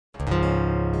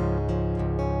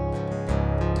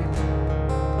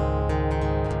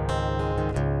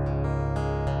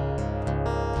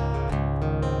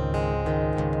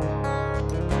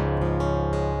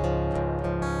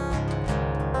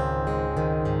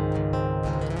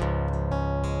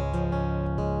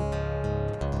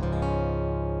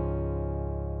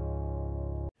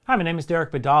Hi, my name is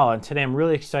Derek Badala, and today I'm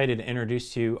really excited to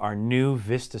introduce to you our new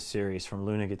Vista series from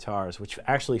Luna Guitars, which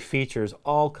actually features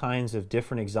all kinds of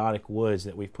different exotic woods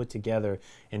that we've put together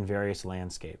in various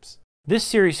landscapes. This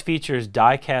series features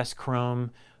die-cast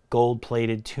chrome,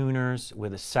 gold-plated tuners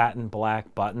with a satin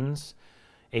black buttons,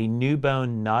 a new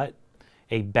bone nut,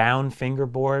 a bound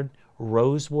fingerboard,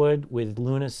 rosewood with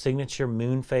Luna's signature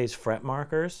moon phase fret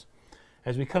markers.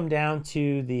 As we come down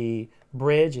to the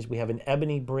bridge, we have an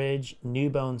ebony bridge, new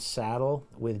bone saddle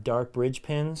with dark bridge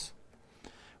pins.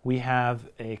 We have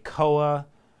a koa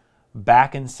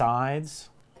back and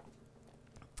sides,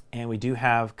 and we do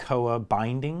have koa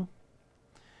binding.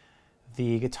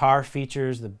 The guitar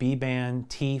features the B-Band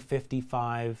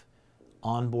T55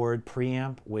 onboard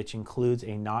preamp, which includes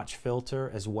a notch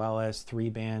filter as well as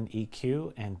 3-band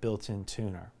EQ and built-in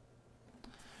tuner.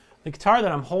 The guitar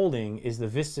that I'm holding is the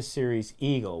Vista Series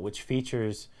Eagle, which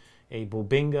features a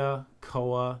bobinga,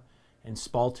 koa, and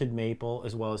spalted maple,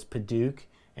 as well as padauk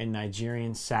and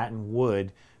Nigerian satin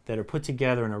wood that are put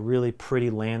together in a really pretty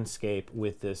landscape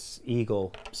with this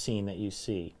eagle scene that you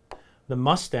see. The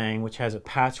Mustang, which has a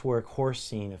patchwork horse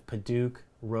scene of padauk,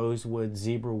 rosewood,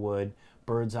 zebra wood,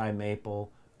 bird's eye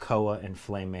maple, koa, and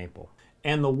flame maple.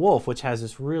 And the Wolf, which has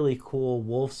this really cool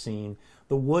wolf scene.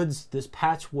 The woods, this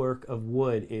patchwork of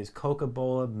wood is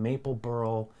cocobolo, maple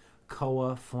burl,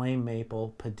 koa, flame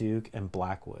maple, padauk, and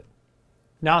blackwood.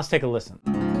 Now let's take a listen.